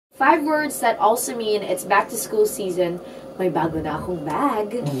5 words that also mean it's back to school season. May bago na akong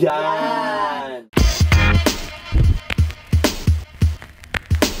bag. Yan!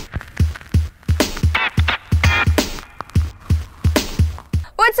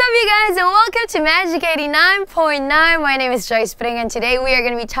 What's up, you guys, and welcome to Magic 89.9. My name is Joyce, and today we are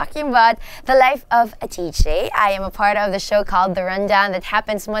going to be talking about the life of a DJ. I am a part of the show called The Rundown that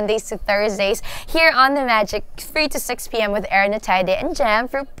happens Mondays to Thursdays here on the Magic, 3 to 6 p.m. with Aaron Ataide and Jam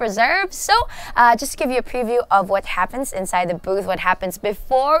Fruit Preserve. So, just to give you a preview of what happens inside the booth, what happens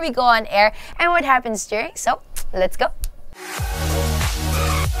before we go on air, and what happens during. So, let's go.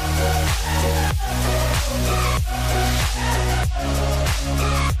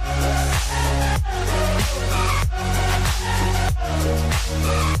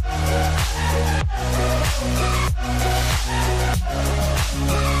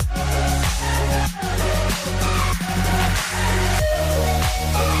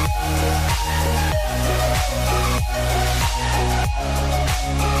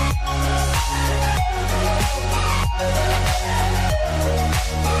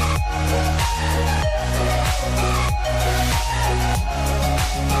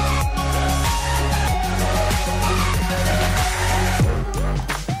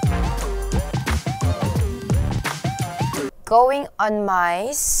 Going on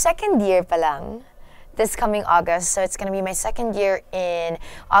my second year pa lang, this coming August. So it's gonna be my second year in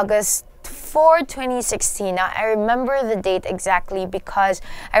August 4, 2016. Now, I remember the date exactly because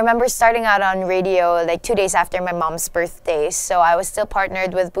I remember starting out on radio like 2 days after my mom's birthday. So I was still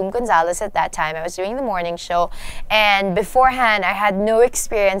partnered with Boom Gonzalez at that time. I was doing the morning show, and beforehand I had no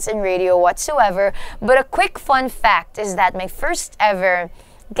experience in radio whatsoever. But a quick fun fact is that my first ever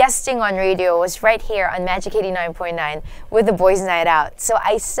guesting on radio was right here on Magic 89.9 with the Boys Night Out. So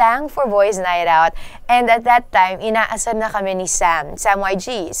I sang for Boys Night Out, and at that time, inaasar na kami ni Sam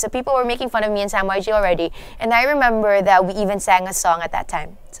YG. So people were making fun of me and Sam YG already, and I remember that we even sang a song at that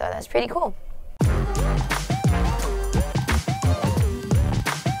time. So that's pretty cool.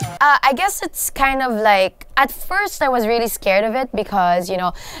 I guess it's kind of like, at first I was really scared of it because, you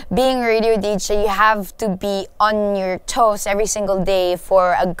know, being a radio DJ, you have to be on your toes every single day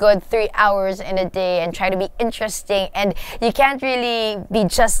for a good 3 hours in a day and try to be interesting, and you can't really be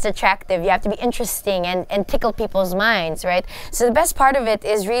just attractive. You have to be interesting and tickle people's minds, right? So the best part of it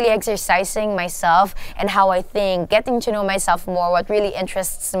is really exercising myself and how I think, getting to know myself more, what really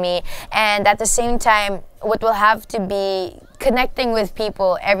interests me, and at the same time, what will have to be connecting with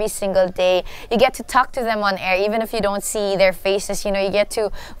people every single day. You get to talk to them on air, even if you don't see their faces. You know, you get to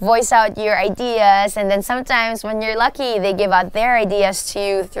voice out your ideas, and then sometimes when you're lucky, they give out their ideas to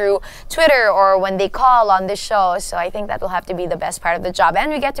you through Twitter or when they call on the show. So I think that will have to be the best part of the job, and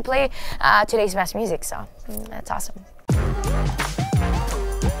we get to play today's best music, so that's awesome.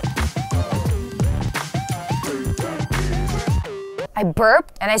 I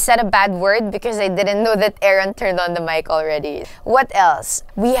burped and I said a bad word because I didn't know that Aaron turned on the mic already. What else?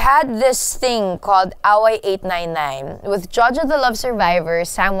 We had this thing called Away 899 with Jojo the Love Survivor,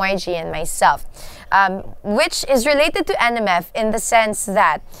 Sam YG, and myself, which is related to NMF in the sense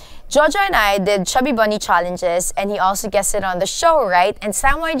that Jojo and I did Chubby Bunny challenges, and he also guested on the show, right? And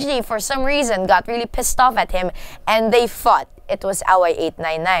Sam YG, for some reason, got really pissed off at him, and they fought. It was Away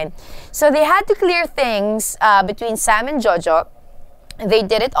 899. So they had to clear things between Sam and Jojo. They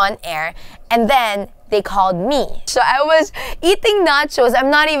did it on air, and then they called me. So I was eating nachos. I'm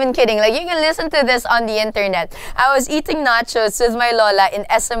not even kidding. Like, you can listen to this on the internet. I was eating nachos with my lola in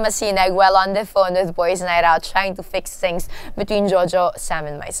SM Masinag while on the phone with Boys Night Out, trying to fix things between Jojo, Sam,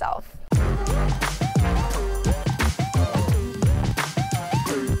 and myself.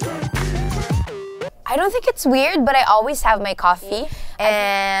 I don't think it's weird, but I always have my coffee,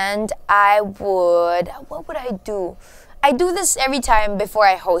 and what would I do? I do this every time before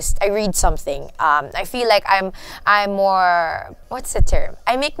I host. I read something. I feel like I'm more, what's the term?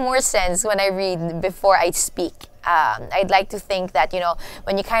 I make more sense when I read before I speak. I'd like to think that, you know,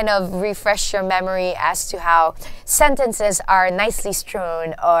 when you kind of refresh your memory as to how sentences are nicely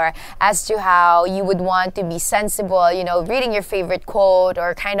strewn, or as to how you would want to be sensible, you know, reading your favorite quote,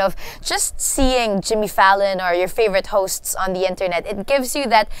 or kind of just seeing Jimmy Fallon or your favorite hosts on the internet, it gives you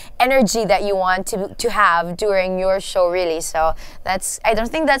that energy that you want to have during your show, really. So I don't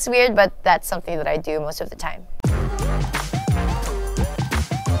think that's weird, but that's something that I do most of the time.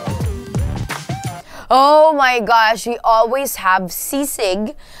 Oh my gosh, we always have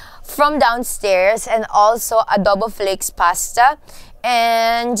sisig from downstairs and also adobo flakes pasta.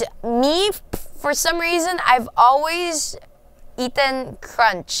 And me, for some reason, I've always eaten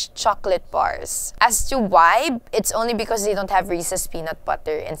Crunch chocolate bars. As to why, it's only because they don't have Reese's peanut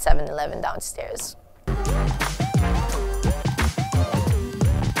butter in 7-Eleven downstairs.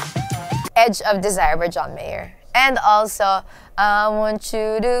 Edge of Desire by John Mayer. And also, I want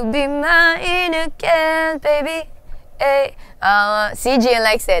you to be mine again, baby. Hey. See, Gian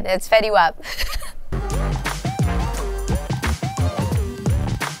likes it. It's Fetty Wap.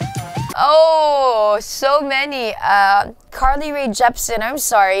 Oh, so many. Carly Rae Jepsen, I'm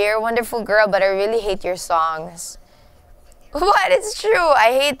sorry, you're a wonderful girl, but I really hate your songs. What? It's true.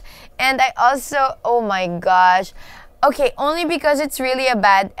 I hate, and I also, oh my gosh. Okay, only because it's really a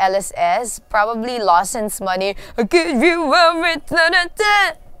bad LSS. Probably Lawson's Money. I give you everything.